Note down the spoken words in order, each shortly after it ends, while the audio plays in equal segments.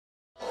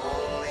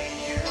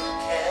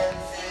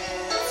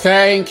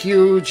Thank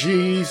you,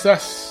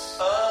 Jesus.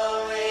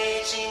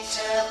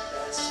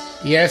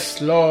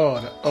 Yes,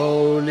 Lord,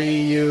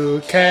 only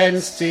you can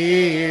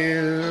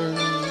still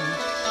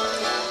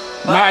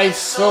my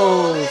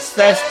soul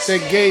thirsts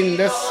again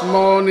this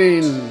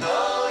morning.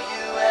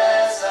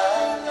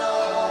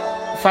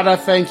 Father,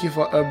 thank you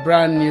for a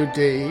brand new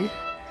day.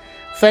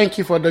 Thank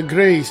you for the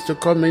grace to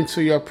come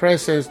into your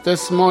presence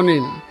this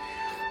morning.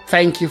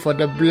 Thank you for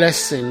the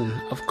blessing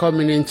of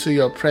coming into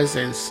your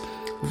presence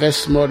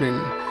this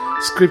morning.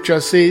 Scripture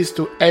says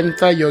to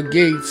enter your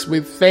gates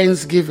with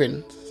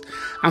thanksgiving.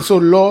 And so,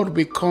 Lord,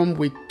 we come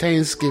with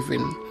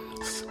thanksgiving.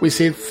 We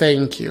say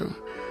thank you.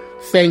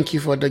 Thank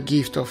you for the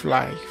gift of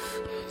life.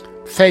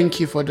 Thank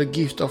you for the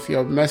gift of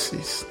your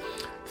mercies.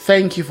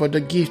 Thank you for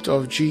the gift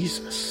of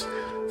Jesus.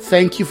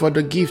 Thank you for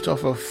the gift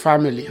of a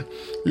family,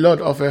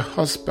 Lord, of a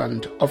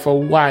husband, of a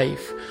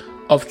wife,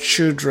 of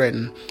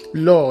children.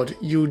 Lord,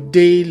 you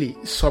daily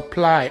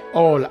supply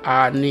all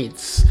our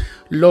needs.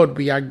 Lord,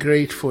 we are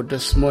grateful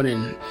this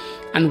morning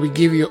and we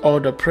give you all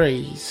the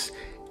praise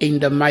in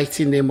the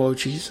mighty name of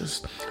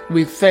Jesus.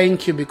 We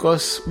thank you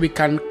because we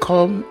can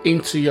come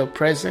into your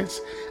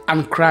presence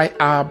and cry,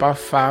 Abba,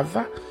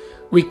 Father.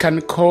 We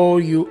can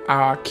call you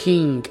our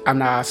King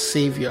and our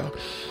Savior.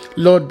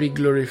 Lord, be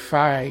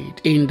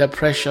glorified in the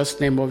precious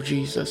name of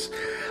Jesus.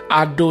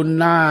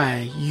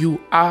 Adonai,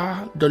 you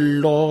are the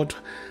Lord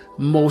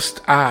Most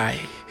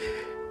High.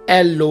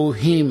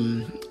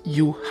 Elohim,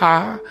 you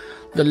are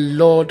the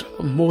Lord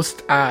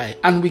Most High.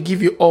 And we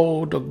give you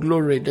all the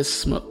glory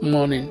this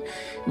morning.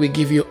 We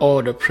give you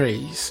all the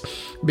praise.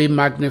 Be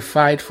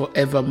magnified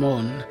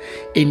forevermore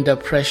in the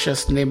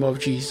precious name of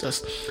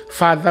Jesus.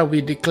 Father,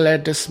 we declare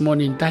this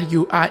morning that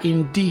you are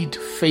indeed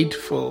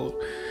faithful.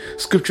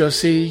 Scripture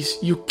says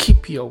you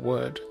keep your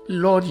word.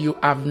 Lord, you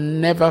have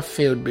never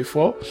failed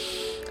before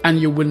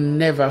and you will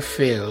never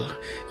fail.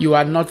 You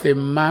are not a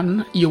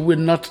man, you will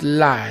not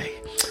lie.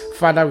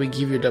 Father, we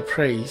give you the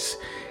praise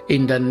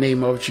in the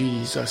name of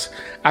Jesus.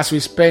 As we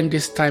spend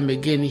this time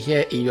again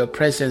here in your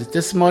presence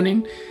this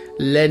morning,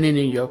 learning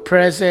in your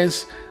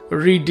presence,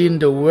 reading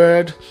the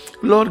word,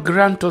 Lord,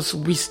 grant us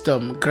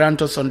wisdom,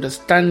 grant us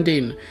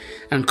understanding,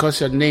 and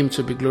cause your name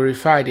to be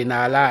glorified in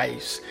our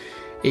lives.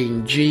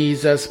 In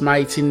Jesus'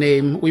 mighty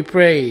name we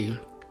pray.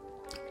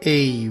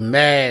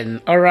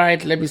 Amen. All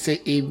right, let me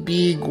say a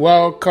big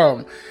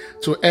welcome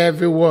to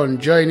everyone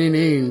joining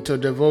in to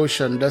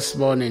devotion this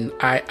morning.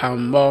 I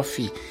am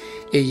Murphy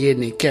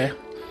Eyenike.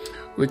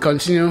 We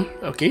continue,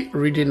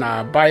 reading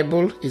our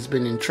Bible. It's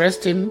been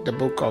interesting. The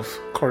book of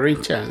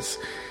Corinthians,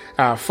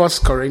 1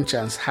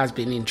 Corinthians has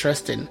been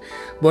interesting.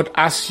 But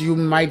as you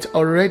might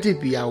already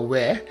be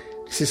aware,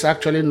 this is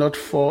actually not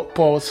for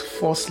Paul's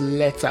first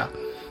letter,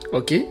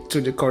 to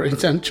the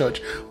Corinthian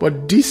Church.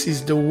 But this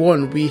is the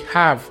one we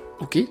have,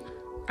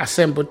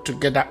 assembled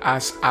together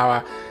as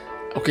our,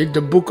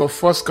 the book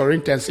of 1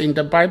 Corinthians in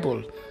the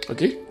Bible.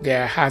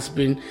 There has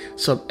been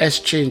some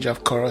exchange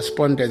of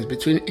correspondence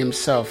between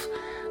himself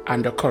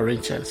and the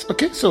Corinthians.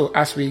 So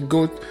as we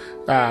go,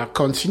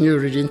 continue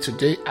reading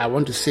today, I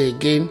want to say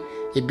again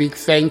a big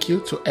thank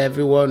you to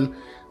everyone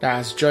that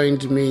has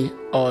joined me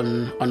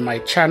on my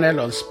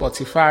channel on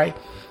Spotify,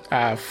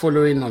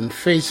 following on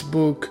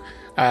Facebook.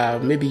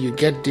 Maybe you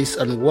get this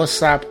on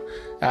WhatsApp.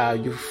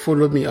 You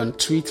follow me on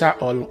Twitter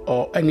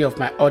or any of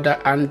my other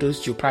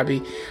handles.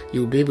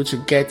 You'll be able to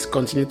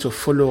continue to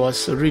follow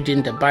us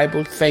reading the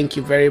Bible. Thank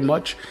you very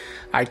much.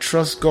 I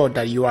trust God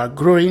that you are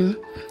growing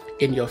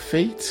in your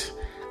faith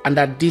and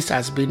that this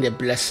has been a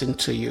blessing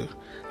to you.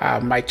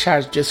 My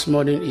charge this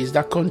morning is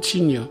that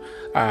continue.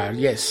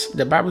 Yes,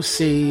 the Bible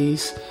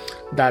says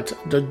that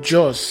the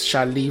just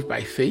shall live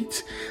by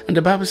faith. And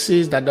the Bible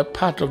says that the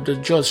path of the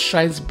just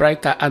shines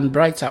brighter and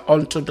brighter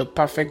unto the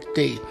perfect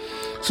day.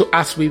 So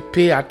as we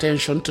pay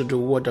attention to the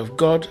word of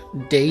God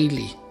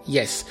daily,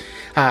 yes,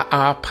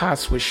 our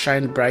paths will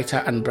shine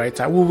brighter and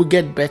brighter. We will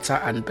get better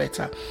and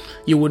better.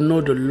 You will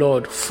know the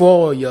Lord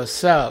for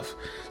yourself.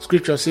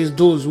 Scripture says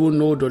those who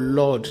know the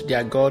Lord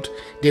their God,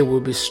 they will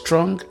be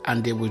strong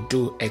and they will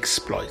do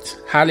exploits.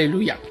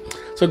 Hallelujah.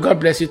 So God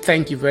bless you.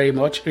 Thank you very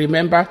much.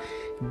 Remember,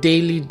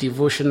 Daily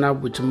Devotional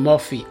with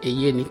Murphy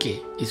Eyenike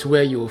is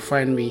where you will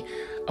find me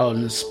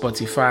on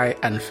Spotify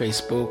and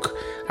Facebook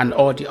and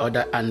all the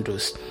other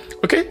handles.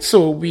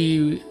 So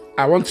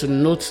I want to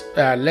note,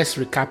 let's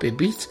recap a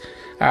bit.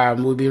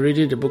 We'll be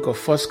reading the book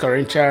of 1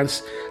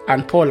 Corinthians,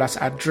 and Paul has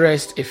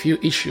addressed a few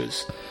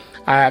issues.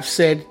 I have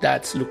said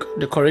that, look,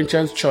 the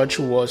Corinthian church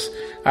was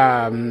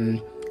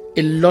a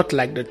lot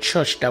like the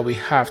church that we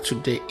have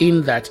today,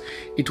 in that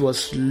it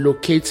was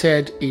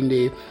located in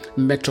a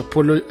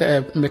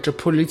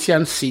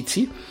metropolitan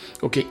city,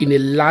 in a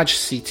large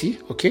city.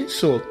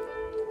 So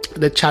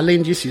the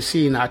challenges you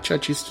see in our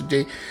churches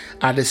today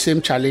are the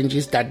same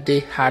challenges that they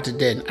had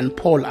then, and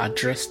Paul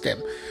addressed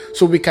them.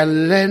 So we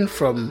can learn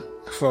from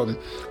from,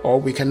 or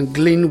we can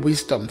glean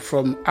wisdom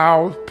from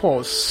how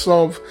Paul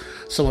solved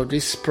some of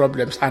these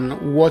problems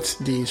and what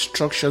the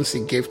instructions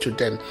he gave to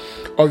them.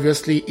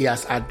 Obviously, he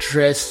has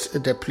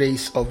addressed the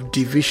place of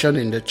division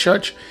in the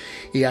church.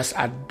 He has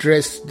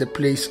addressed the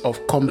place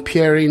of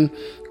comparing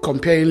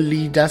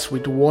leaders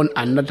with one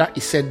another.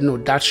 He said, no,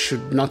 that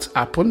should not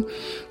happen.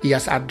 He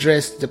has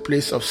addressed the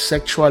place of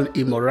sexual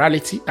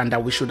immorality and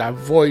that we should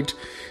avoid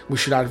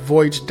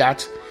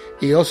that.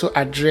 He also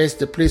addressed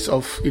the place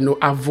of,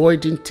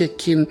 avoiding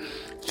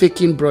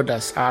taking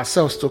brothers,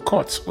 ourselves to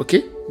court,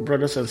 okay?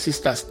 Brothers and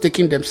sisters,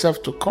 taking themselves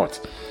to court.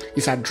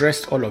 He's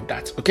addressed all of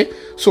that, okay?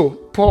 So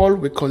Paul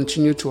will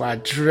continue to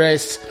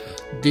address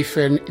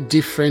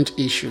different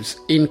issues.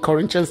 In 1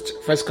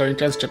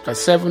 Corinthians chapter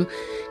 7,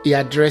 he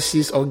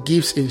addresses or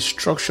gives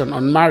instruction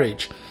on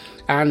marriage.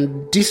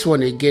 And this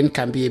one again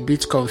can be a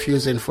bit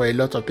confusing for a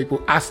lot of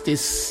people as they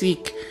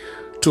seek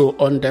to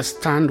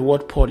understand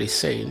what Paul is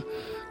saying.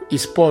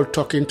 Is Paul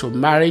talking to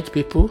married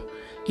people?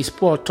 Is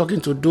Paul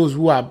talking to those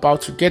who are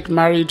about to get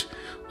married?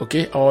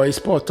 Okay, or is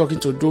Paul talking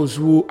to those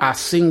who are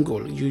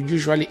single? You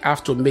usually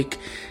have to make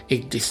a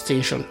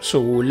distinction.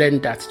 So we'll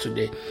learn that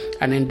today.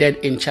 And then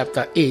in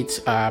chapter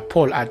 8,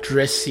 Paul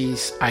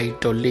addresses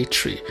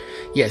idolatry.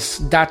 Yes,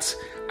 that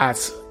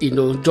has,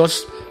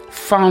 just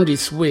found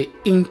its way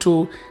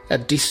into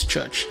this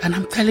church. And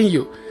I'm telling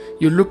you,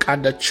 you look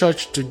at the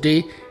church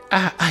today,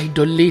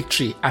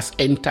 idolatry has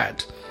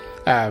entered.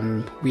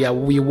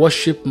 We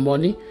worship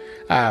money.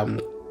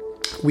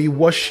 We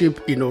worship,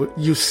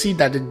 you see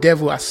that the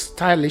devil has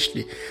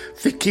stylishly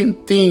taken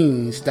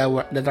things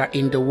that are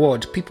in the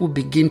world. People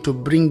begin to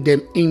bring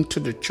them into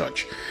the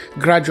church.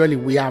 Gradually,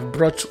 we have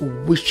brought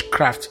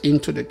witchcraft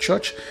into the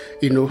church.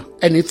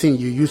 Anything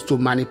you use to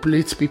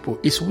manipulate people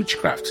is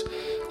witchcraft.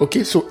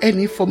 Okay, so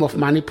any form of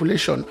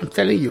manipulation, I'm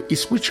telling you,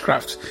 is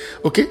witchcraft.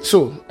 Okay,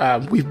 so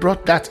we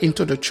brought that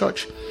into the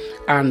church.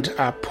 And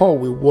Paul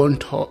will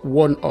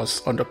warn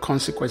us on the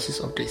consequences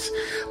of this.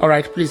 All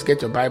right, please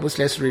get your Bibles.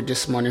 Let's read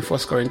this morning 1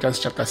 Corinthians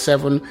chapter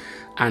 7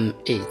 and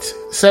 8.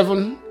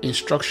 7,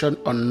 instruction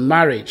on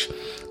marriage.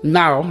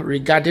 Now,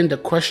 regarding the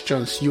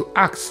questions you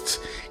asked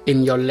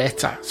in your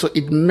letter. So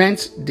it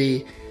meant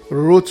they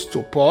wrote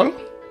to Paul.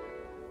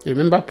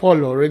 Remember,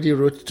 Paul already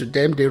wrote to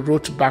them. They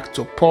wrote back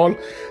to Paul.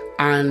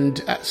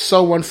 And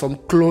someone from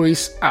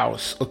Chloe's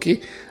house,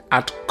 okay,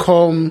 had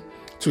come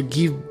to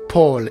give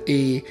Paul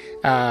a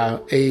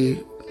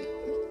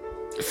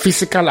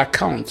physical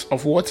account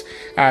of what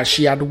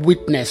she had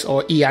witnessed,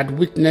 or he had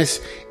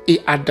witnessed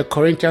at the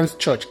Corinthian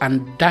church,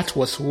 and that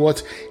was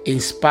what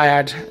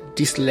inspired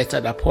this letter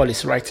that Paul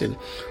is writing.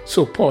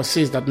 So Paul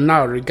says that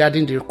now,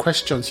 regarding the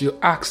questions you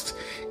asked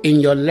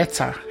in your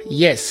letter,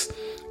 yes,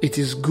 it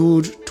is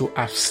good to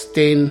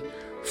abstain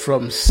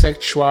from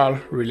sexual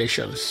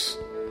relations.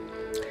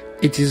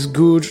 It is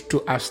good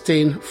to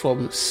abstain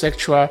from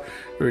sexual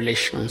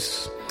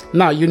relations.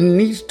 Now, you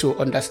need to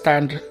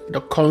understand the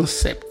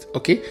concept,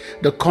 okay?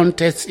 The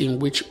context in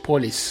which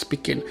Paul is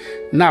speaking.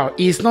 Now,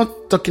 he's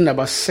not talking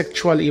about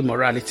sexual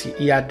immorality.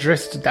 He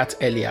addressed that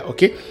earlier,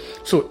 okay?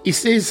 So, he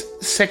says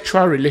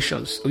sexual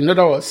relations. In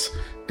other words,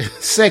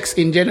 sex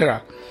in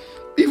general,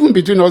 even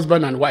between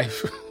husband and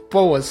wife.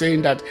 Paul was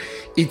saying that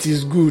it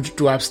is good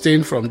to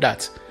abstain from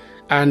that.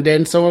 And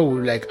then someone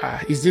will be like,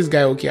 is this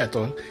guy okay at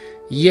all?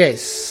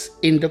 Yes,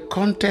 in the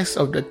context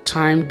of the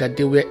time that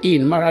they were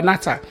in,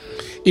 Maranatha,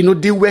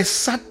 they were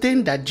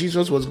certain that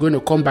Jesus was going to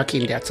come back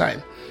in their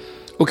time.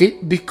 Okay,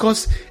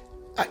 because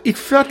it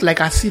felt like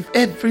as if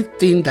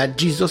everything that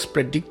Jesus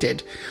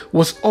predicted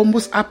was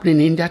almost happening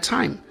in their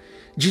time.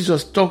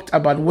 Jesus talked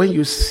about when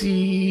you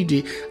see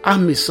the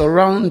army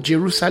surround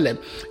Jerusalem,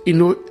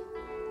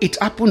 it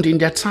happened in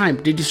their time.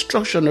 The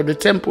destruction of the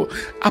temple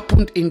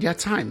happened in their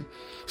time.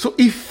 So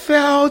it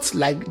felt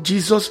like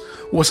Jesus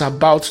was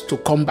about to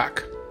come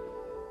back.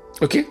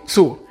 Okay,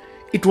 so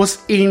it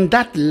was in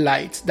that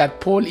light that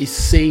Paul is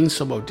saying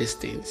some of these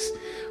things.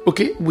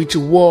 Okay, with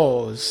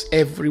wars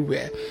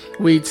everywhere,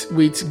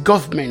 with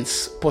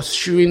governments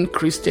pursuing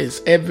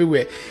Christians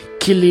everywhere,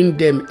 killing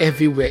them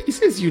everywhere. He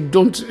says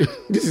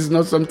this is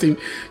not something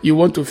you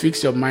want to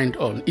fix your mind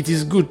on. It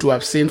is good to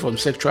abstain from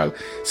sexual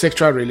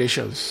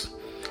relations.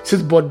 He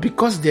says, but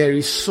because there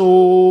is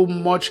so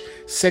much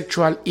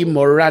sexual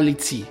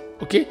immorality,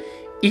 okay,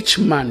 each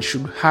man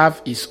should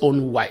have his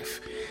own wife,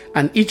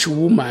 and each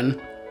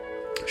woman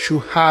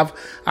should have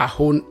her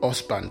own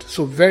husband.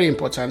 So very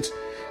important,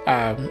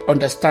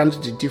 understand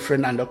the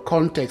difference and the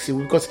context,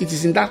 because it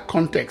is in that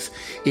context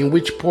in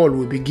which Paul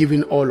will be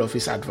giving all of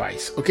his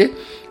advice. Okay,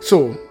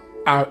 so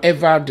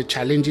however the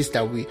challenges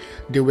that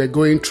they were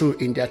going through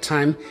in their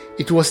time,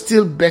 it was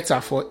still better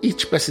for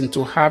each person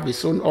to have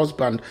his own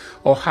husband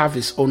or have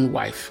his own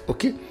wife,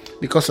 okay,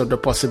 because of the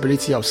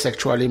possibility of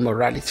sexual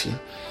immorality.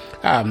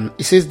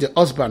 It says the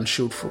husband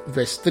should,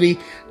 verse 3,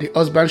 the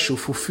husband should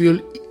fulfill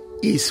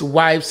his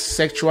wife's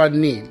sexual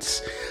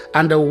needs,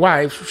 and the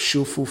wife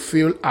should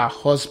fulfill her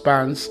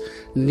husband's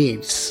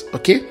needs.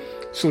 Okay,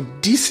 so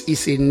this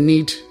is a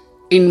need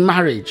in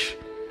marriage.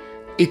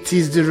 it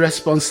is the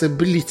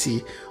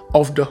responsibility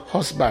of the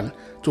husband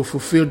to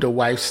fulfill the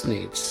wife's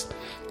needs.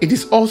 It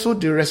is also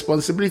the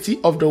responsibility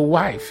of the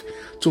wife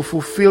to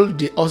fulfill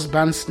the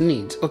husband's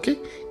needs, okay?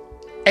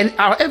 And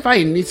however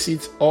he needs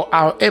it or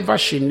however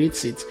she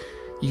needs it,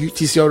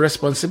 it is your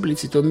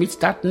responsibility to meet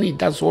that need.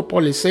 That's what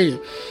Paul is saying.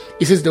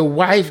 He says the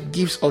wife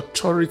gives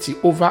authority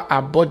over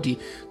her body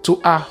to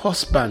her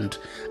husband,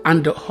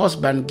 and the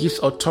husband gives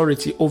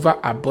authority over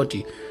her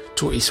body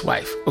to his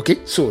wife. Okay,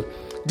 so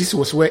this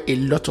was where a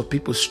lot of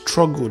people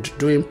struggled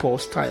during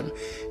Paul's time,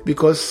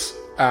 because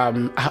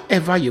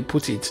however you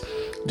put it,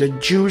 the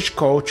Jewish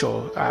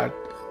culture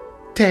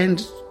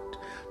tends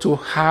to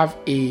have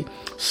a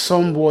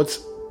somewhat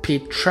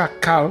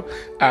patriarchal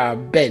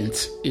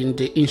bent in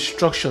the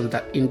instructions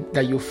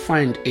that you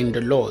find in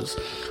the laws,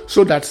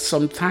 so that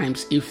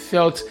sometimes it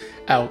felt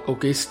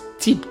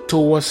steep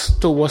towards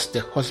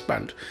the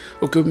husband.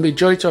 Okay,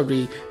 majority of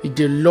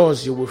the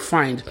laws you will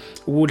find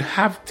would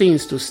have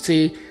things to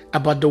say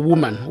about the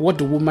woman, what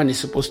the woman is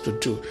supposed to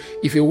do.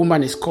 If a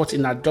woman is caught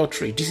in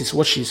adultery, this is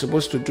what she's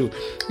supposed to do.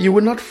 You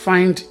will not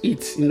find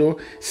it,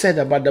 said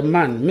about the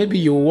man. Maybe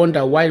you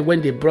wonder why,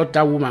 when they brought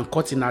that woman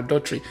caught in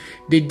adultery,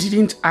 they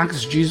didn't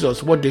ask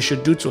Jesus what they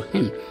should do to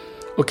him.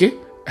 Okay?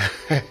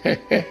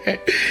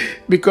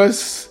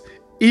 Because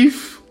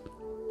if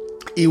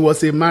he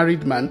was a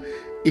married man,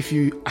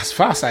 as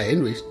far as I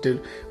know,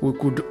 we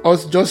could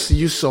also just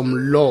use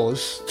some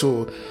laws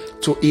to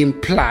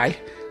imply,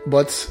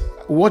 but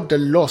what the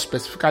law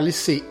specifically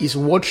say is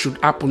what should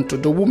happen to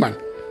the woman,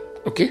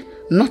 okay,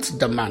 not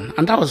the man.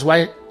 And that was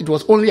why it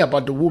was only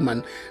about the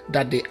woman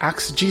that they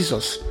asked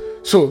Jesus.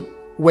 So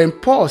when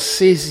Paul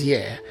says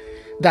here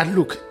that,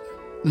 look,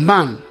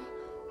 man,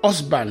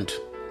 husband,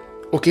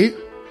 okay,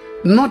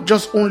 not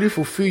just only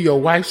fulfill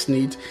your wife's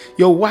need,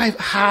 your wife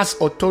has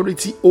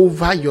authority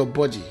over your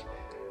body.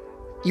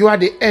 You are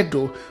the head,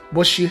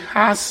 but she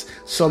has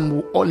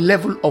some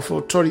level of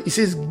authority. It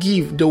says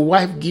the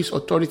wife gives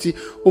authority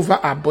over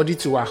her body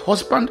to her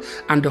husband,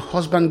 and the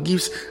husband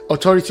gives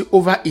authority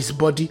over his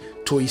body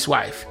to his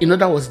wife. In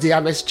other words, they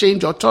have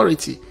exchanged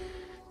authority.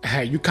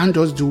 You can't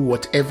just do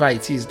whatever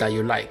it is that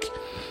you like.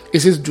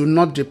 It says, do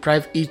not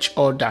deprive each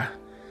other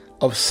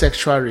of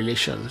sexual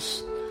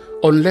relations,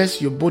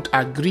 unless you both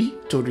agree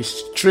to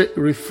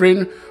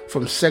refrain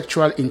from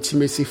sexual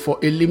intimacy for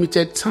a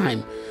limited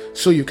time,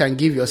 so you can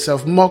give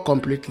yourself more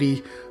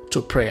completely to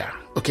prayer.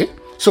 Okay?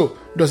 So,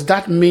 does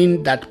that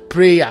mean that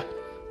prayer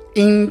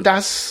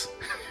hinders?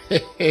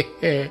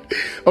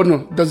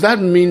 Does that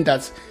mean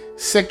that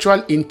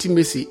sexual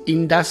intimacy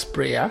hinders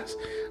prayers?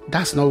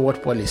 That's not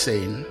what Paul is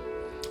saying.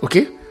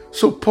 Okay?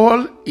 So,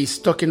 Paul is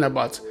talking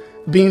about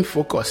being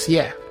focused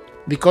here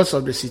because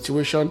of the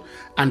situation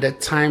and the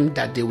time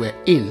that they were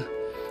in.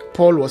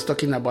 Paul was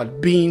talking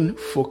about being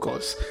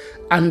focused,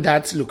 and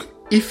that, look,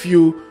 if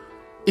you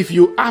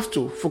have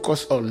to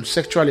focus on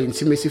sexual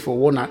intimacy for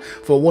one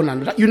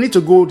another, you need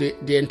to go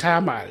the entire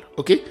mile.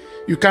 Okay,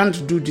 you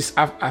can't do this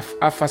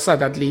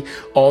haphazardly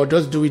or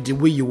just do it the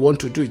way you want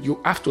to do it.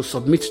 You have to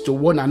submit to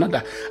one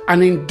another,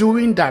 and in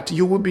doing that,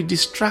 you will be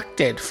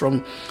distracted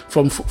from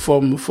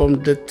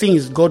the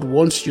things God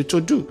wants you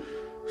to do.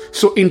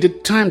 So in the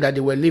time that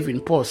they were living,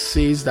 Paul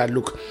says that,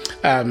 look,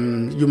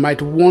 you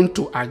might want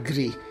to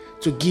agree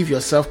to give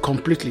yourself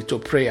completely to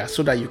prayer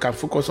so that you can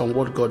focus on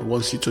what God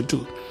wants you to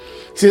do.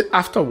 See,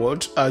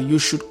 afterwards, you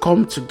should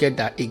come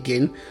together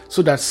again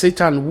so that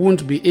Satan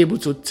won't be able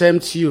to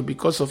tempt you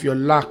because of your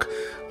lack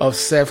of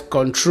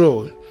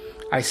self-control.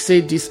 I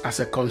say this as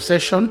a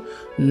concession,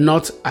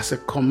 not as a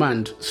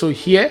command. So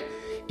here,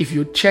 if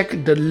you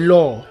check the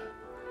law,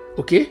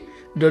 okay,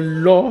 the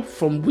law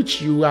from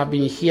which you have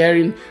been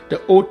hearing,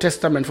 the Old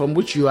Testament from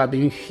which you have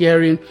been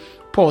hearing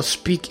Paul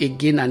speak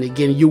again and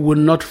again, you will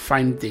not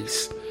find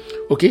this.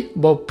 Okay,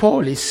 but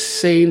Paul is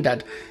saying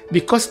that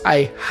because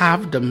I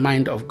have the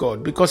mind of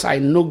God, because I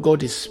know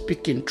God is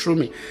speaking through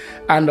me,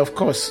 and of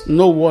course,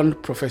 no one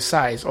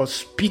prophesies or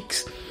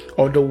speaks,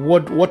 or the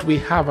word, what we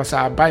have as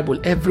our Bible,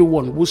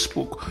 everyone who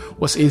spoke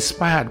was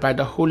inspired by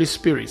the Holy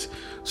Spirit.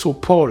 So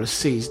Paul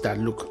says that,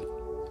 look,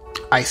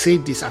 I say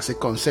this as a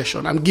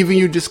concession. I'm giving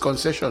you this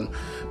concession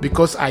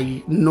because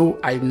I know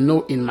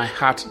in my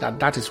heart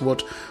that is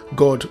what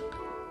God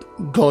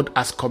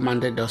has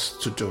commanded us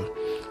to do.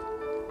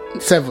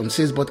 7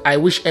 says, but I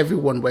wish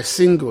everyone were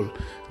single,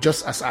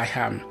 just as I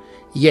am.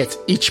 Yet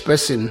each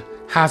person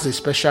has a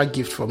special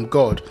gift from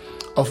God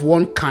of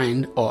one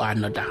kind or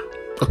another.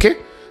 Okay?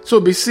 So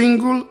be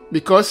single,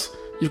 because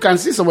you can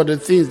see some of the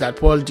things that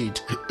Paul did.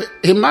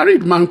 A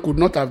married man could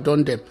not have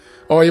done them,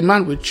 or a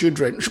man with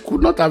children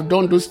could not have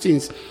done those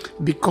things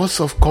because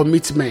of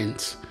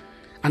commitment.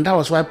 And that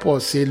was why Paul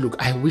said,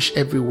 look, I wish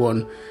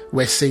everyone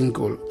were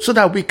single so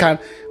that we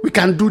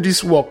can do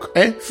this work,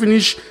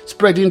 finish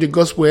spreading the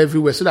gospel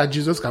everywhere so that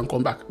Jesus can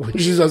come back. When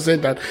Jesus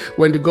said that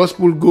when the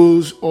gospel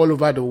goes all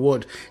over the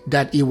world,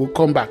 that he will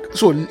come back.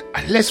 So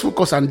let's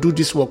focus and do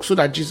this work so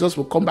that Jesus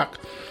will come back.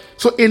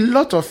 So a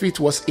lot of it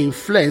was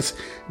influenced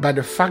by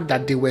the fact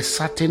that they were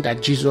certain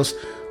that Jesus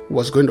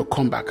was going to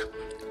come back.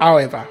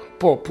 However,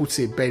 Paul puts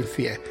a bend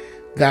here.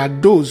 There are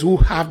those who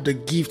have the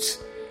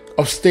gift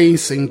of staying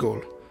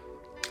single,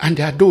 and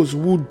there are those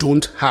who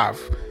don't have.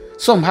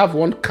 Some have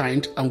one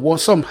kind and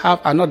some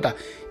have another.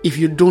 If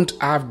you don't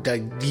have the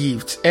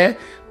gift,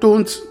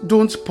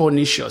 don't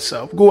punish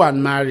yourself. Go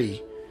and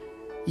marry.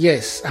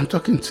 Yes, I'm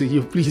talking to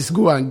you. Please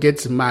go and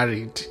get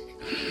married.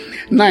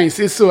 9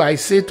 says, so I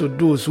say to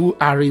those who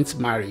aren't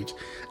married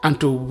and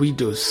to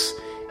widows,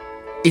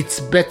 it's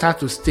better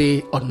to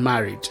stay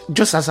unmarried,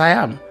 just as I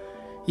am.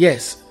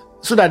 Yes,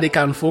 so that they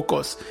can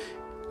focus.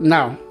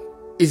 Now,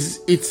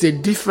 it's a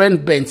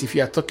different bent if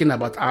you are talking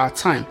about our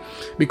time,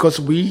 because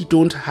we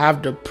don't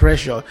have the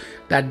pressure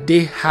that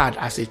they had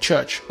as a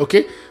church.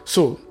 Okay,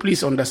 so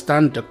please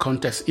understand the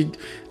context.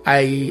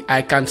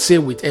 I can say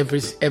with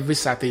every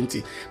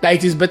certainty that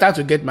it is better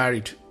to get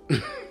married.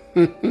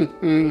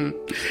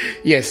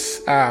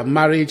 Yes,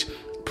 marriage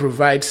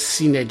provides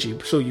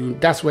synergy. So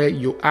that's where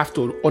you have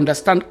to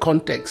understand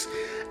context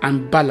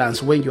and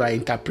balance when you are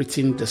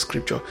interpreting the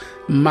scripture.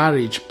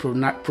 Marriage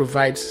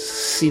provides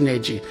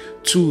synergy.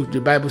 2, the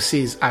Bible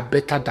says, are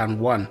better than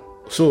 1.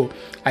 So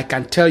I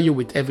can tell you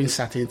with every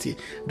certainty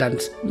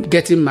that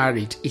getting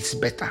married is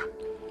better.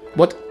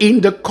 But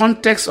in the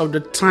context of the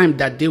time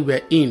that they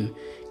were in,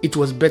 it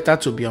was better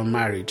to be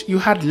unmarried. You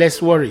had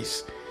less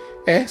worries.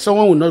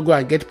 Someone will not go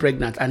and get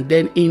pregnant, and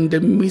then in the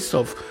midst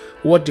of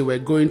what they were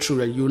going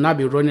through, you will now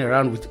be running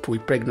around with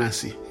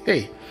pregnancy.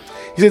 He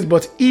says,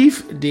 but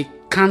if they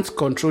can't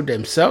control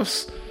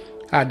themselves,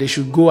 they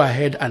should go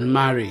ahead and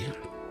marry.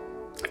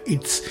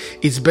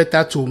 It's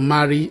better to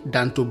marry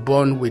than to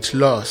born with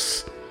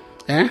loss.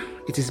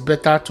 It is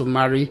better to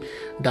marry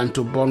than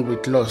to born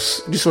with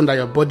loss. This one that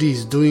your body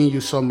is doing you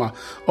somehow,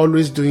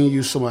 always doing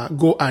you somehow,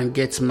 go and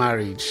get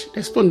married.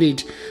 There's no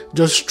need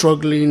just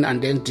struggling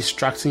and then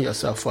distracting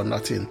yourself for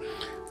nothing.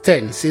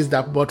 10 says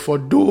that, but for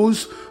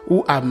those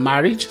who are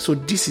married, so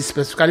this is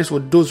specifically for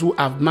those who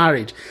have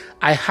married,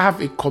 I have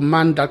a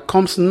command that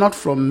comes not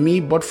from me,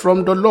 but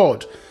from the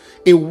Lord.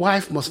 A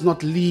wife must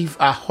not leave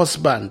her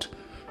husband.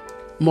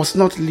 Must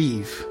not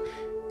leave.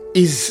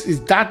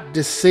 Is that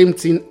the same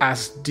thing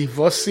as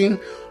divorcing?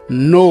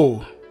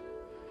 No.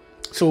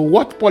 So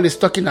what Paul is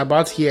talking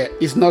about here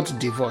is not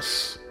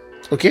divorce.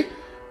 Okay?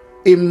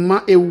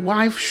 A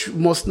wife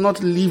must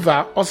not leave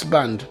her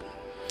husband.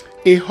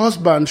 A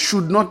husband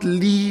should not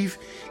leave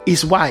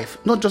his wife,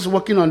 not just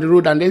walking on the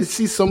road and then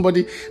see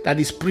somebody that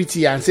is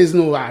pretty and says,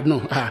 I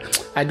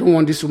don't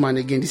want this woman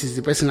again. This is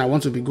the person I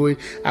want to be going.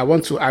 I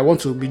want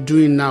to be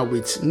doing now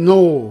with.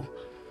 No.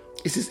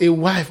 It is a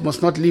wife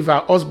must not leave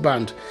her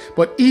husband.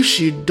 But if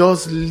she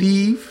does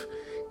leave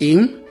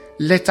him,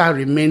 let her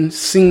remain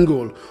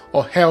single,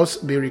 or else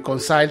be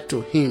reconciled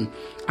to him.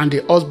 And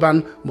the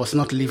husband must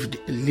not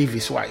leave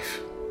his wife.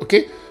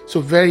 Okay?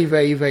 So very,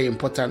 very, very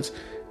important.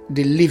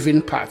 The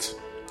living part.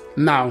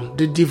 Now,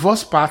 the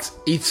divorce part,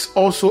 it's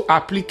also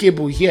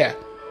applicable here.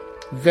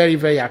 Very,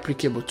 very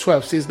applicable.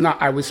 12 says, now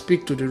I will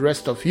speak to the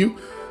rest of you,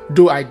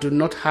 though I do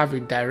not have a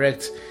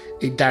direct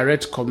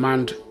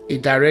command.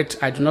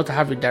 I do not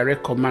have a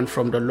direct command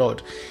from the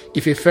Lord.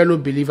 If a fellow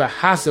believer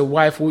has a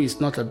wife who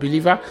is not a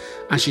believer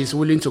and she is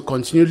willing to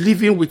continue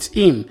living with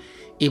him,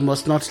 he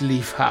must not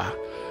leave her.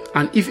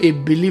 And if a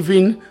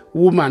believing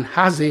woman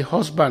has a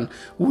husband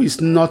who is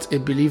not a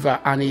believer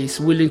and he is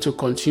willing to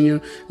continue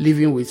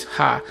living with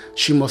her,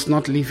 she must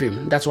not leave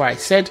him. That's why I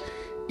said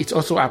it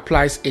also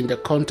applies in the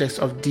context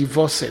of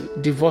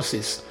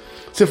divorces.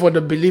 So for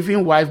the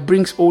believing wife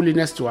brings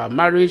holiness to her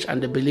marriage,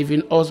 and the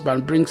believing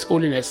husband brings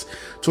holiness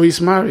to his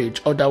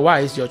marriage.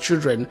 Otherwise, your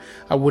children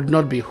would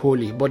not be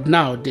holy, but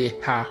now they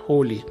are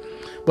holy.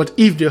 But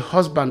if the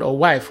husband or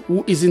wife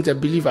who isn't a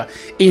believer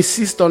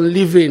insists on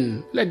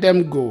living, let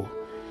them go.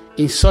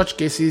 In such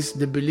cases,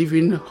 the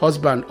believing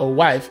husband or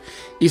wife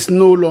is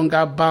no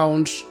longer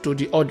bound to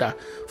the other,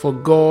 for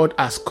God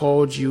has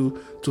called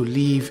you to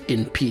live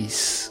in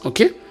peace.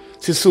 Okay?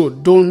 So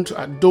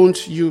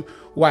don't you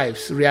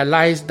wives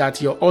realize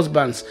that your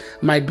husbands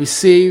might be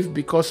saved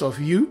because of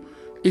you?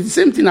 The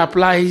same thing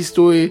applies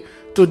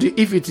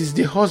if it is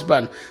the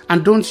husband.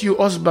 And don't you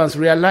husbands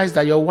realize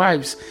that your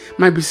wives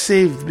might be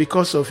saved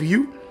because of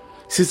you?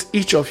 Since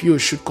each of you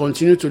should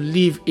continue to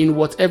live in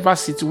whatever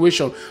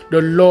situation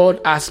the Lord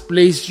has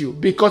placed you,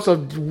 because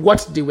of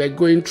what they were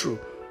going through.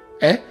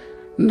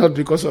 Not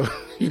because of,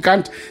 you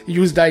can't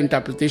use that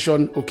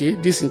interpretation,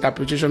 this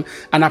interpretation,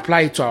 and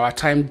apply it to our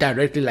time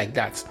directly like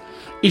that.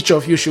 Each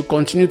of you should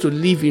continue to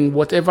live in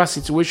whatever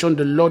situation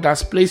the Lord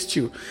has placed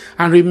you,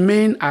 and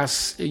remain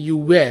as you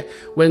were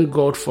when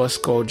God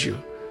first called you.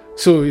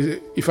 So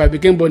if I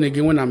became born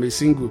again when I'm a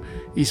single,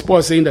 is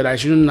Paul saying that I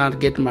should not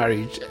get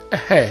married?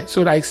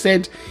 So I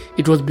said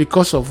it was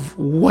because of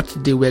what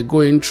they were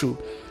going through,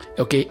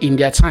 in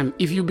their time.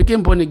 If you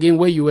became born again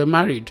when you were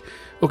married,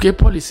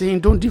 Paul is saying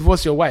don't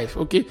divorce your wife,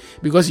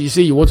 because you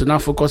say you want to now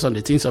focus on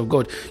the things of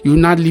God. You will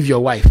not leave your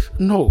wife.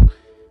 No.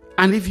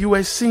 And if you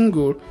were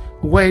single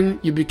when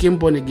you became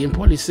born again,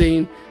 Paul is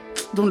saying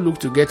don't look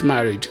to get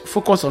married.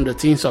 Focus on the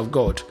things of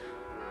God.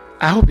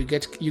 I hope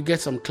you get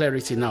some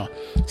clarity now.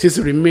 It says,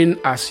 remain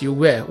as you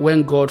were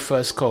when God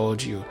first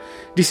called you.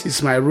 This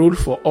is my rule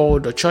for all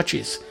the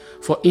churches.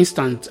 For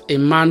instance, a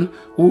man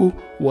who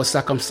was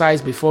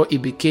circumcised before he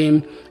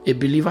became a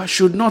believer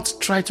should not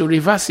try to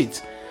reverse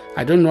it.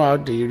 I don't know how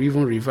they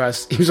even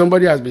reverse. If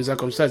somebody has been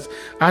circumcised,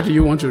 how do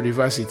you want to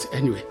reverse it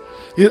anyway?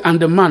 And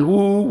the man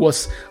who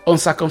was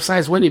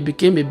uncircumcised when he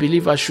became a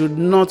believer should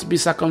not be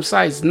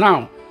circumcised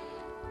now.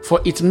 For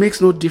it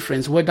makes no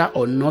difference whether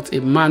or not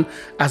a man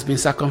has been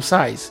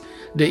circumcised.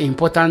 The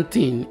important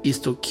thing is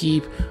to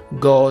keep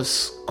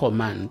God's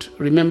command.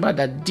 Remember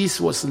that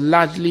this was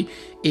largely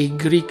a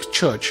Greek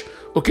church.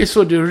 Okay,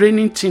 so the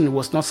reigning thing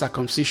was not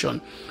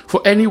circumcision.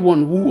 For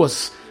anyone who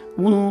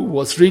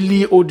was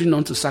really holding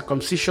on to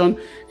circumcision,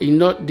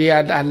 they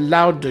had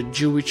allowed the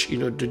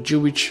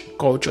Jewish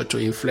culture to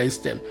influence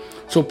them.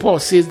 So Paul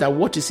says that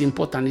what is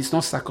important is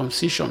not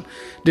circumcision.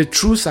 The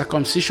true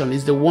circumcision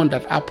is the one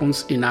that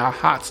happens in our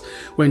hearts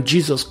when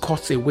Jesus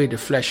cuts away the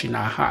flesh in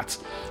our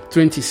hearts.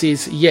 20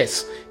 says,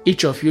 yes,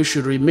 each of you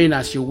should remain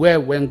as you were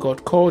when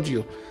God called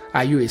you.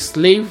 Are you a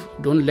slave?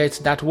 Don't let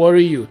that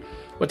worry you.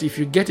 But if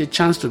you get a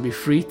chance to be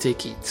free,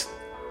 take it.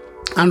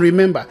 And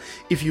remember,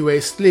 if you were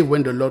a slave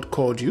when the Lord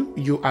called you,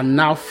 you are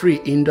now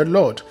free in the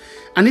Lord.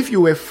 And if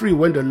you were free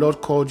when the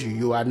Lord called you,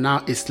 you are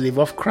now a slave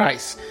of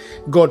Christ.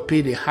 God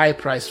paid a high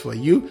price for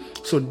you,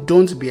 so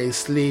don't be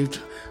enslaved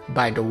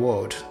by the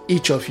world.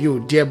 Each of you,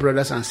 dear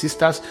brothers and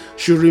sisters,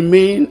 should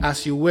remain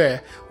as you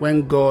were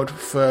when God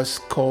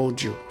first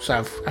called you. So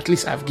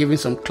I've given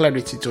some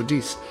clarity to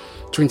this.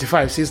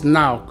 25 says,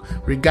 now,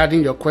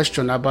 regarding your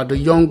question about the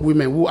young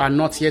women who are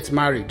not yet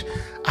married,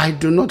 I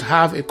do not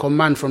have a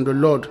command from the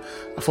Lord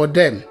for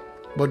them,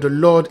 but the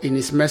Lord in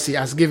his mercy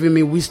has given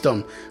me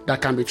wisdom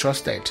that can be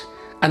trusted,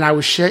 and I will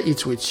share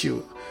it with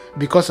you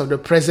because of the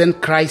present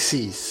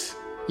crisis.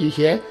 You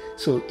hear?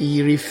 So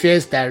he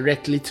refers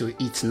directly to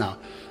it now.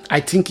 I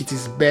think it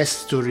is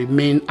best to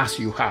remain as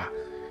you are.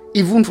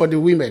 Even for the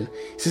women,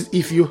 it says,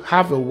 if you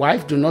have a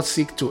wife, do not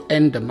seek to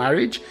end the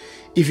marriage.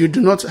 If you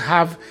do not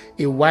have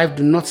a wife,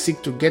 do not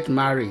seek to get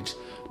married.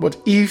 But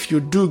if you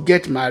do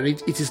get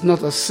married, it is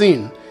not a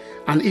sin.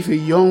 And if a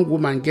young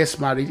woman gets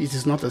married, it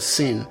is not a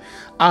sin.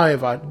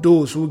 However,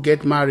 those who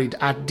get married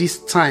at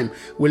this time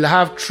will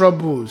have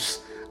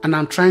troubles. And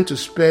I'm trying to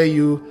spare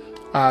you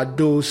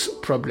those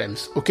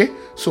problems. Okay?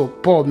 So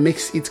Paul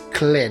makes it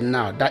clear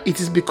now that it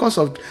is because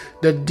of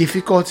the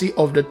difficulty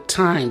of the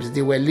times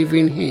they were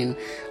living in,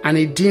 and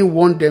he didn't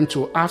want them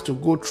to have to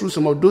go through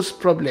some of those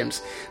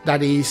problems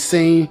that he is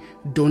saying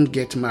don't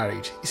get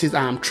married. He says,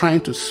 I am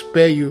trying to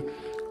spare you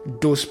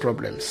those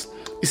problems.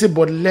 He said,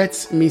 but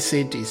let me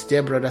say this,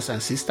 dear brothers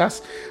and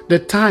sisters, the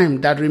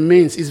time that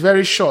remains is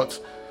very short.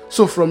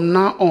 So from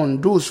now on,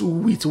 those who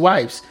with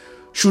wives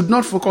should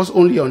not focus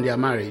only on their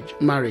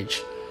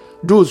marriage.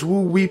 Those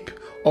who weep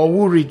or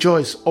who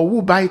rejoice or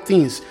who buy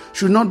things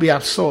should not be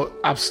absorbed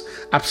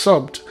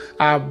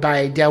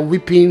by their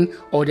weeping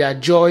or their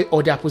joy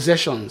or their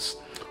possessions.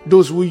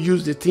 Those who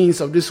use the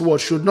things of this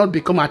world should not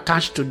become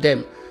attached to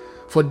them,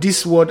 for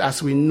this world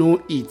as we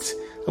know it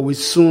will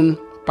soon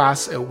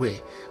pass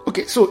away.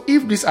 Okay, so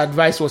if this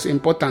advice was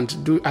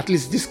important, do at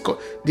least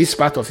this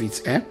part of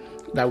it,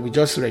 that we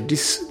just read,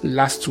 these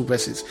last two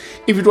verses.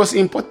 If it was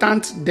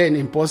important then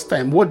in Paul's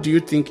time, what do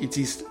you think it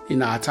is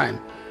in our time?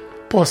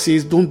 Paul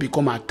says, don't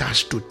become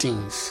attached to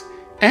things.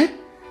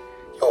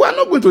 You are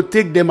not going to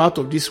take them out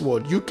of this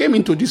world. You came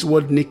into this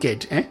world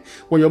naked.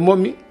 When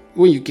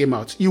you came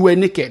out, you were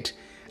naked.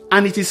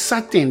 And it is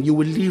certain you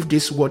will leave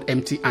this world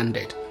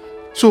empty-handed.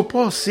 So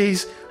Paul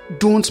says,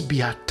 don't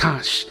be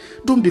attached.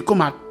 Don't become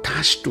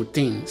attached to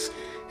things.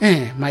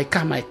 My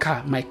car.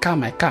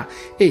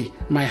 Hey,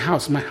 my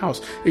house.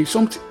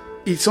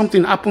 If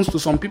something happens to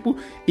some people,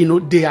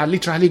 they are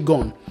literally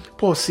gone.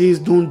 Paul says,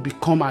 don't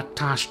become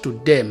attached to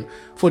them,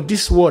 for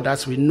this world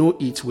as we know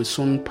it will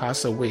soon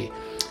pass away.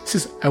 He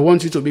says, I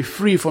want you to be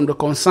free from the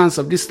concerns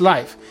of this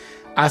life,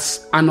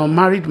 as an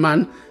unmarried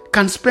man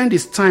can spend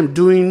his time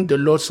doing the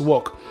Lord's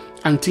work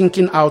and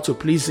thinking how to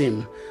please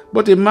him.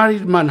 But a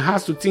married man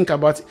has to think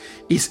about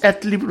his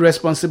earthly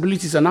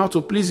responsibilities and how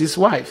to please his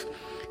wife.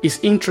 His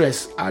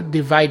interests are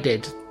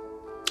divided.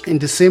 In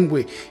the same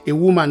way, a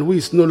woman who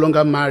is no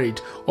longer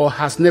married or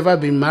has never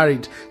been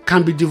married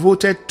can be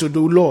devoted to the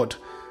Lord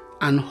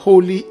and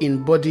holy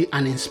in body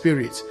and in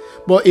spirit.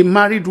 But a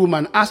married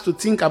woman has to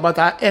think about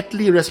her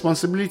earthly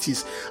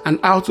responsibilities and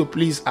how to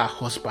please her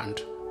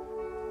husband.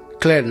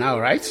 Clear now,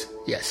 right?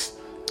 Yes.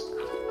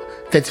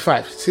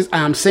 35 says, I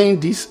am saying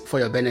this for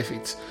your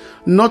benefit,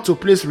 not to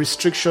place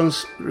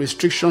restrictions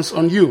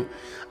on you.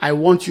 I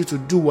want you to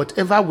do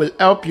whatever will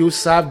help you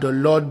serve the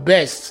Lord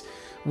best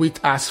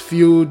with as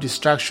few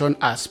distractions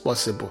as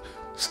possible.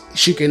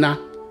 Shikena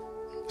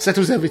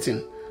settles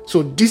everything.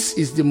 So this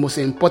is the most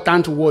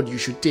important word you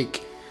should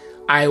take.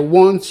 I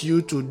want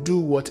you to do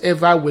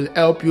whatever will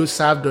help you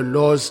serve the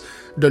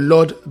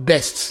Lord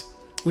best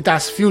with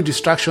as few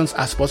distractions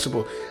as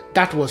possible.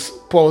 That was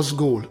Paul's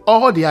goal.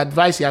 All the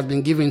advice he has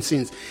been given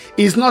since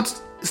is not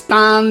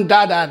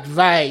standard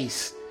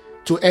advice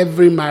to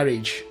every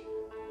marriage.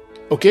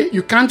 Okay,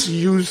 you can't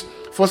use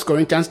 1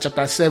 Corinthians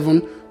chapter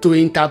 7 to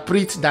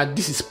interpret that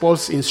this is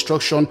Paul's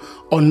instruction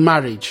on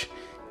marriage.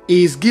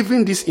 He is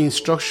giving these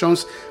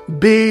instructions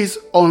based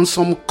on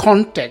some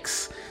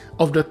context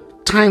of the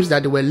times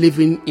that they were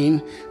living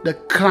in, the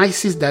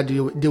crisis that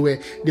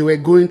they were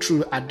going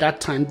through at that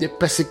time, the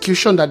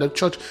persecution that the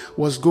church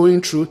was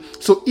going through.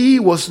 So he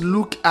was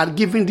look at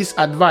giving this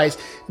advice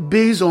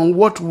based on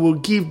what will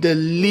give the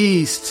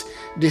least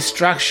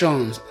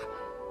distractions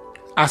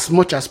as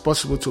much as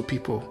possible to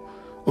people.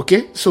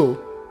 Okay,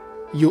 so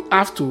you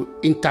have to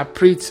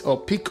interpret or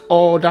pick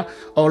order,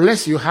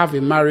 unless you have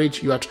a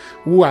marriage,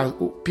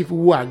 people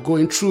who are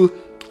going through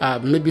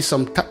maybe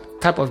some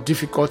type of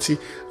difficulty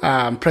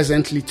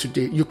presently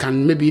today. You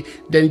can maybe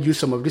then use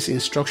some of these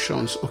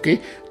instructions,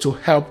 okay, to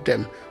help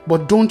them.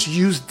 But don't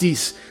use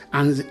this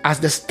as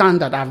the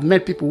standard. I've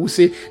met people who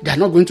say they are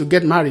not going to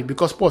get married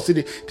because Paul said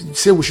they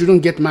say we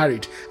shouldn't get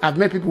married. I've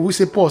met people who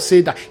say Paul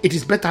said that it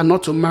is better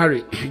not to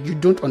marry. You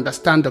don't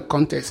understand the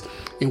context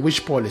in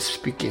which Paul is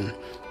speaking.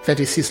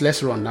 36,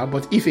 let's run now.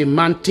 But if a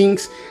man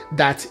thinks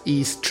that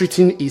he is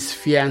treating his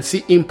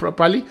fiancée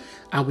improperly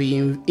and we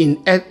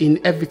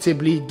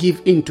inevitably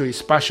give in to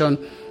his passion,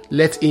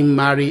 let him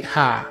marry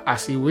her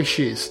as he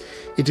wishes.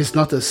 It is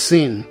not a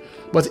sin.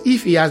 But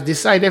if he has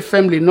decided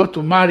firmly not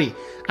to marry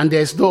and there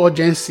is no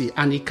urgency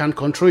and he can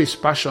control his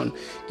passion,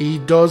 he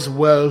does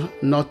well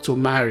not to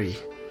marry.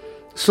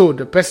 So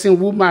the person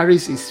who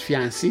marries his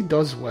fiancée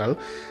does well,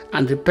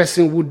 and the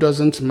person who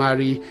doesn't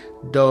marry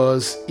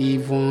does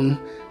even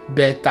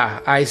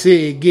better. I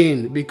say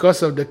again,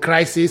 because of the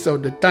crisis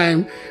of the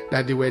time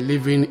that they were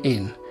living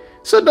in.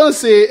 So don't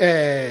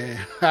say,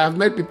 I've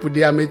met people,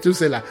 they are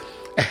Methuselah.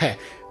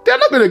 They're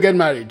not going to get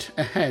married.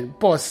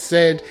 Paul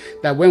said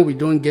that when we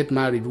don't get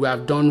married, we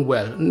have done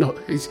well. No,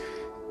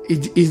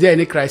 is there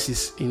any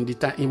crisis in the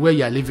time in where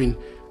you are living?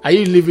 Are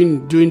you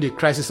living during the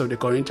crisis of the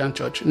Corinthian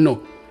church?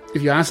 No.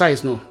 If your answer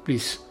is no,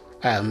 please,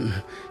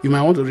 you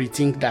might want to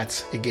rethink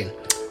that again.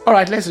 All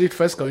right, let's read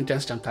 1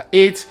 Corinthians chapter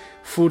 8,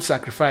 food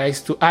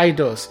sacrifice to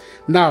idols.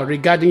 Now,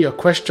 regarding your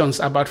questions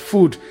about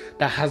food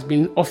that has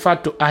been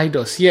offered to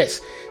idols,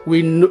 yes,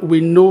 we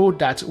know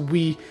that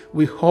we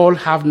all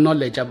have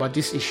knowledge about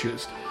these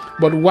issues.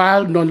 But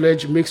while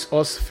knowledge makes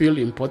us feel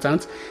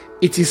important,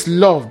 it is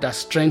love that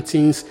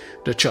strengthens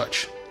the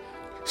church.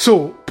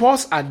 So,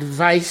 Paul's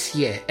advice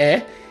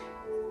here,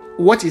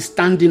 what is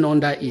standing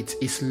under it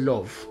is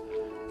love.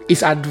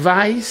 His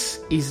advice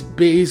is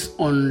based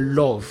on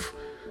love,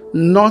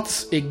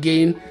 not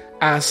again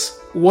as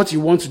what you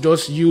want to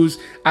just use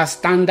as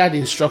standard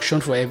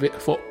instruction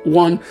for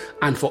one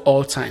and for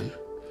all time.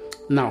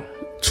 Now,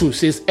 2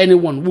 says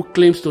anyone who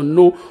claims to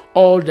know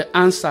all the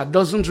answer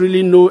doesn't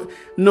really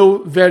know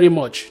very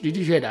much. Did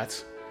you hear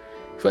that?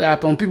 For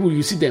upon people,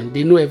 you see them,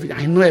 they know everything.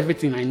 I know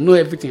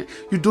everything.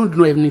 You don't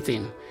know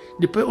anything.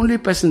 The only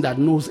person that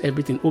knows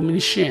everything,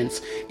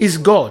 omniscience, is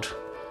God.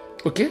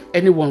 Okay?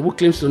 Anyone who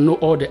claims to know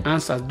all the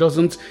answers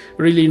doesn't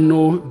really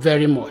know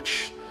very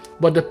much.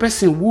 But the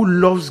person who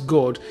loves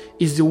God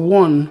is the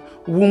one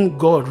whom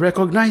God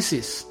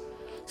recognizes.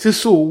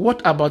 So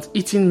what about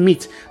eating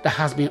meat that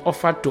has been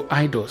offered to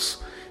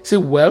idols?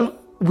 Well,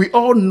 we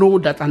all know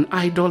that an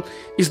idol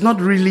is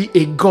not really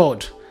a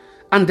God,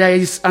 and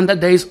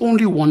that there is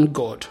only one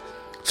God.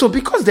 So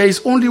because there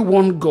is only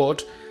one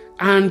God,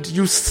 and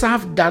you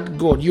serve that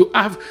God, you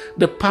have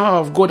the power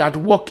of God at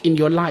work in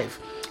your life.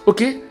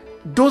 Okay?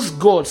 Those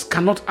gods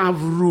cannot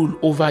have rule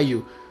over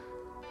you.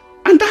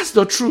 And that's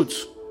the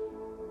truth.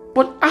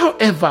 But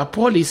however,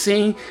 Paul is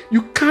saying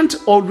you can't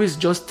always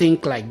just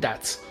think like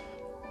that.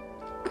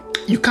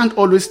 You can't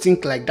always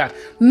think like that.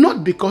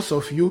 Not because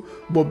of you,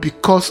 but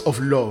because of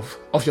love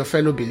of your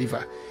fellow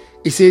believer.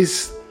 He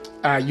says,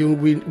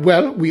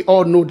 we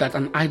all know that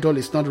an idol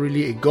is not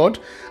really a God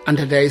and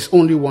that there is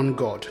only one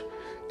God.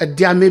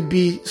 There may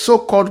be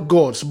so-called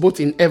gods both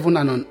in heaven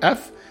and on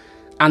earth,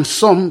 and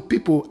some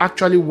people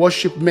actually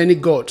worship many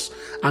gods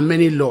and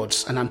many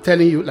lords. And I'm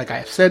telling you, like I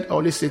have said, I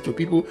always say to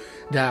people,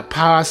 there are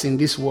powers in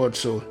this world.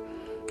 So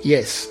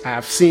yes, I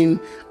have seen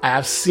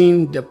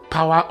the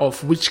power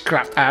of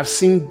witchcraft. I have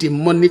seen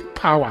demonic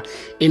power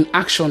in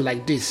action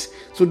like this.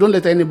 So don't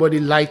let anybody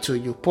lie to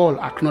you. Paul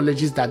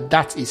acknowledges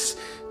that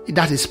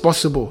is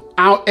possible.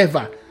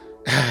 However,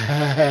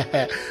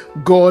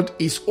 God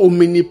is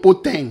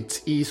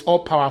omnipotent. He is all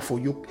powerful.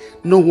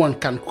 No one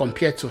can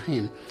compare to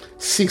him.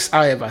 6,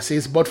 however,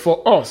 says, but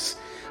for us,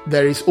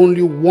 there is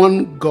only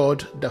one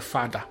God, the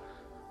Father.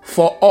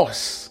 For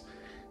us.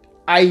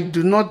 I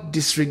do not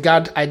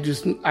disregard, I do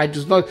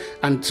not,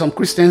 and some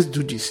Christians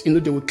do this. They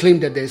will claim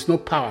that there is no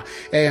power.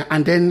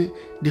 And then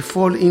they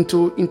fall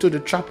into the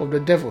trap of the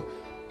devil.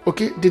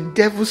 Okay? The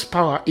devil's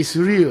power is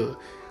real.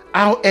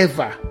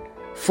 However,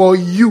 for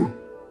you,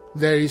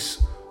 there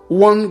is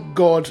one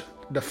God,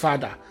 the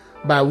Father,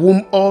 by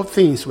whom all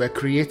things were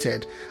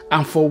created,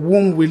 and for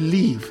whom we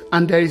live.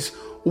 And there is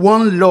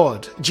one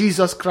Lord,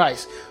 Jesus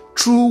Christ,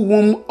 through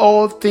whom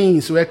all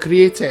things were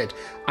created,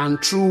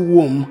 and through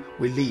whom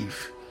we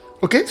live.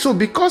 Okay, so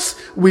because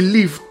we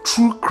live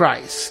through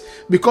Christ,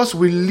 because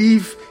we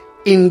live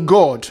in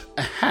God,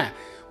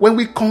 when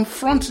we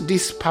confront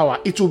this power,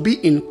 it will be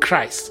in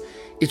Christ.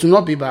 It will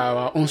not be by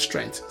our own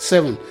strength.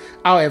 7.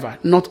 However,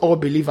 not all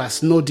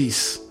believers know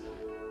this.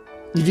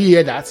 Did you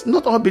hear that?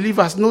 Not all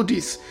believers know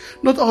this.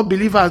 Not all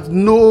believers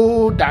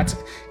know that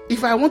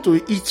if I want to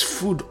eat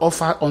food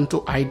offered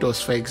unto idols,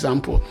 for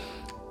example,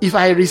 if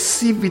I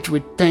receive it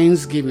with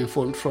thanksgiving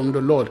from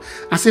the Lord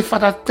and say,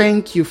 Father,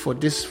 thank you for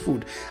this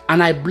food,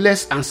 and I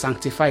bless and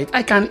sanctify it,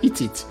 I can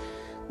eat it.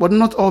 But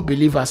not all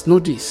believers know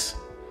this.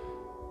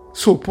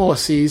 So Paul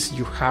says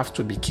you have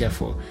to be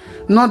careful.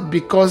 Not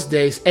because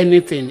there is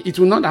anything, it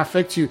will not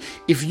affect you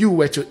if you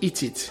were to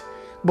eat it.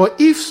 But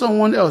if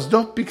someone else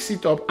just picks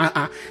it up,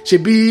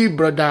 shebi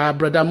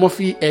brother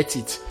Murphy ate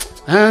it,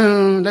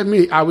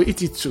 I will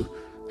eat it too.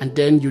 And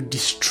then you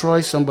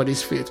destroy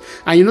somebody's faith.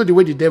 And you know the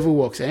way the devil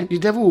works, The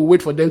devil will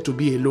wait for them to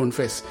be alone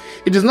first.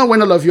 It is not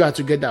when all of you are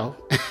together.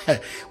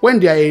 When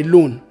they are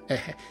alone,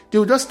 they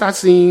will just start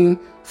seeing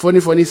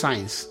funny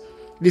signs.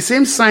 The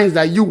same signs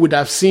that you would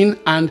have seen,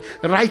 and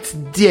right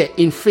there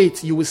in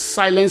faith, you will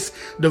silence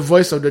the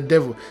voice of the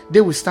devil.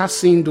 They will start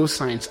seeing those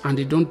signs and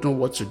they don't know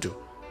what to do.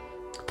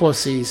 Paul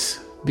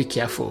says, be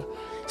careful.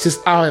 He says,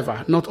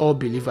 however, not all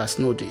believers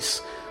know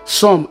this.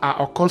 Some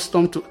are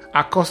accustomed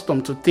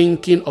to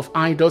thinking of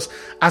idols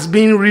as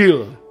being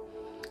real.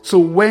 So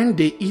when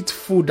they eat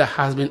food that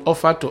has been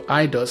offered to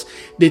idols,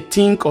 they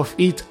think of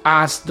it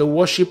as the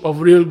worship of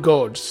real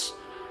gods,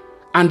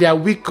 and their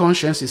weak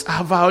consciences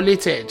are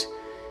violated.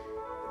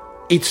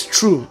 It's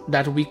true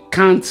that we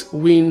can't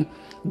win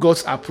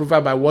God's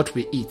approval by what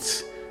we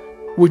eat.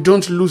 We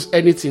don't lose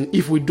anything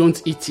if we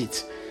don't eat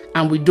it,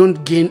 and we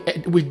don't gain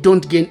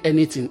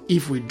anything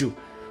if we do.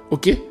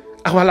 Okay?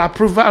 Our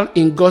approval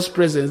in God's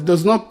presence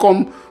does not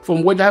come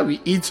from whether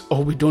we eat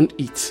or we don't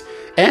eat.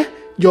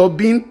 You're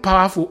being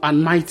powerful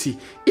and mighty.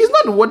 It's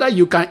not whether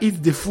you can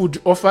eat the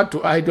food offered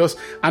to idols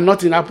and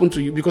nothing happen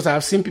to you, because I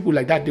have seen people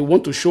like that. They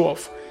want to show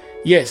off.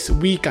 Yes,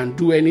 we can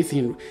do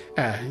anything.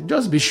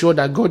 Just be sure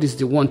that God is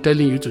the one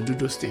telling you to do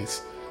those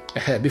things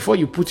before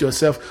you put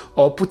yourself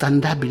or put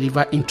another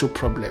believer into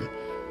problem.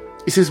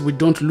 It says we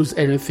don't lose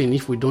anything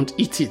if we don't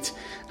eat it,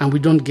 and we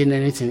don't gain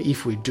anything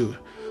if we do.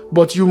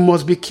 But you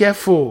must be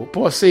careful,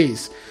 Paul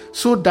says,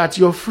 so that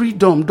your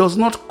freedom does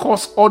not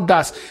cause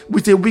others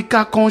with a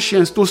weaker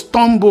conscience to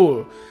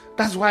stumble.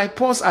 That's why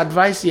Paul's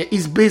advice here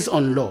is based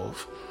on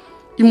love.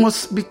 You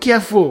must be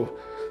careful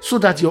so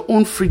that your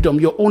own freedom,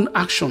 your own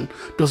action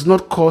does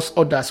not cause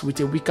others with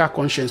a weaker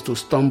conscience to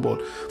stumble.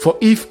 For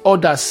if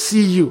others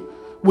see you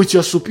with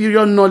your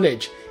superior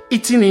knowledge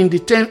eating in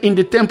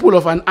the temple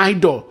of an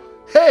idol,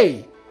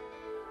 hey,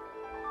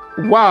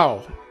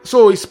 wow.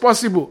 So it's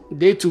possible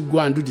they too go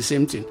and do the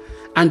same thing.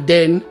 And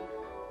then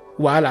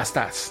wahala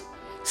starts.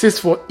 It says,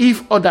 for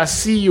if others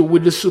see you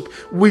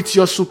with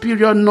your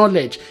superior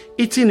knowledge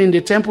eating in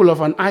the temple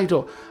of an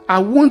idol,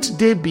 won't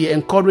they be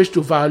encouraged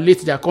to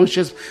violate their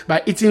conscience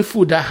by eating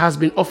food that has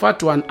been offered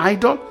to an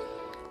idol?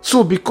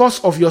 So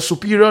because of your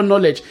superior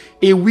knowledge,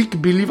 a weak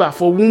believer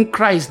for whom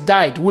Christ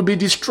died will be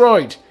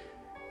destroyed.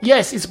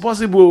 Yes, it's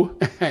possible.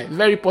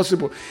 Very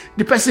possible.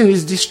 The person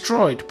is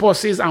destroyed. Paul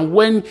says, and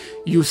when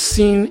you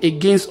sin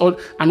against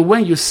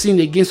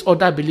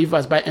other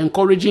believers by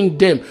encouraging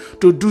them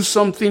to do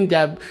something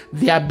that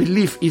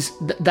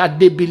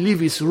they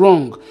believe is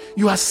wrong,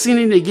 you are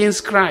sinning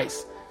against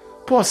Christ.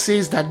 Paul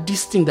says that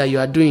this thing that you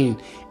are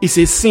doing is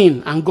a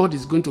sin, and God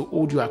is going to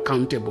hold you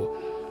accountable.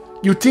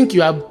 You think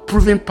you are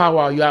proving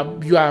power, you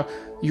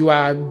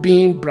are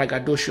being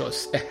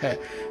braggadocious.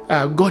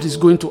 God is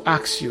going to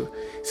ask you.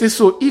 Say,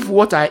 so if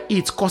what I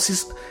eat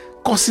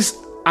causes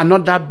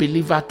another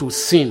believer to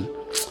sin,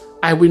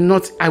 I will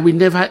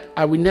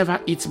never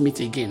eat meat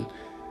again.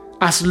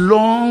 As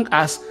long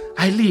as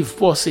I live,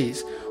 Paul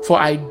says, for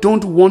I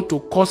don't want to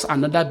cause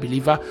another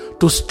believer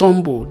to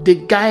stumble. The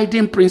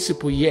guiding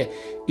principle here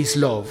is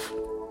love.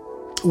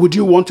 Would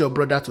you want your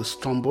brother to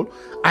stumble?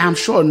 I am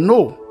sure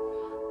no.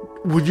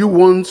 Would you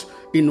want,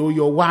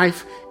 your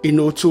wife,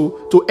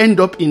 to end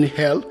up in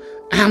hell?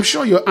 I am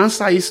sure your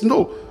answer is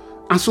no.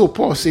 And so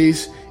Paul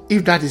says,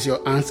 if that is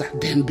your answer,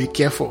 then be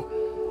careful.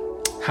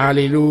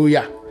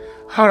 Hallelujah.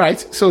 All right,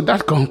 so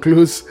that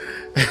concludes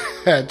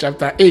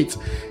chapter 8.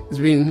 It's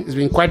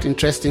been quite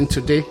interesting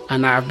today,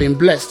 and I have been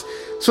blessed.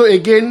 So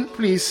again,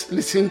 please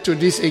listen to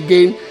this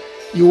again.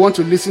 You want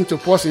to listen to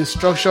Paul's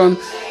instruction,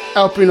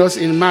 helping us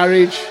in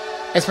marriage,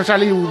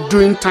 especially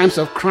during times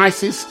of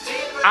crisis,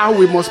 how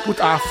we must put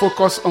our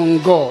focus on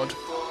God.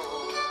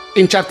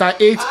 In chapter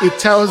 8, it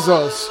tells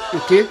us,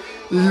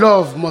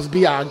 love must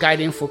be our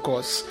guiding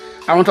focus.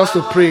 I want us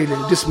to pray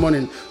this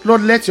morning.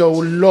 Lord, let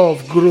your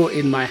love grow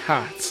in my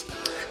heart.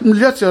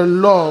 Let your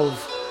love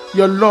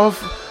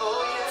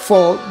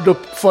for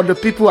the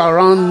people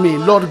around me,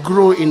 Lord,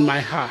 grow in my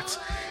heart.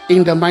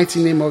 In the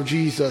mighty name of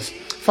Jesus.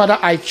 Father,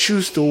 I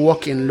choose to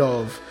walk in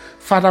love.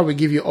 Father, we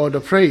give you all the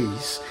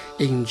praise.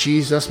 In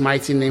Jesus'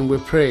 mighty name we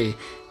pray.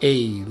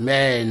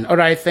 Amen. All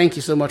right, thank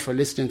you so much for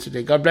listening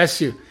today. God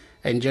bless you.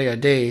 Enjoy your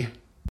day.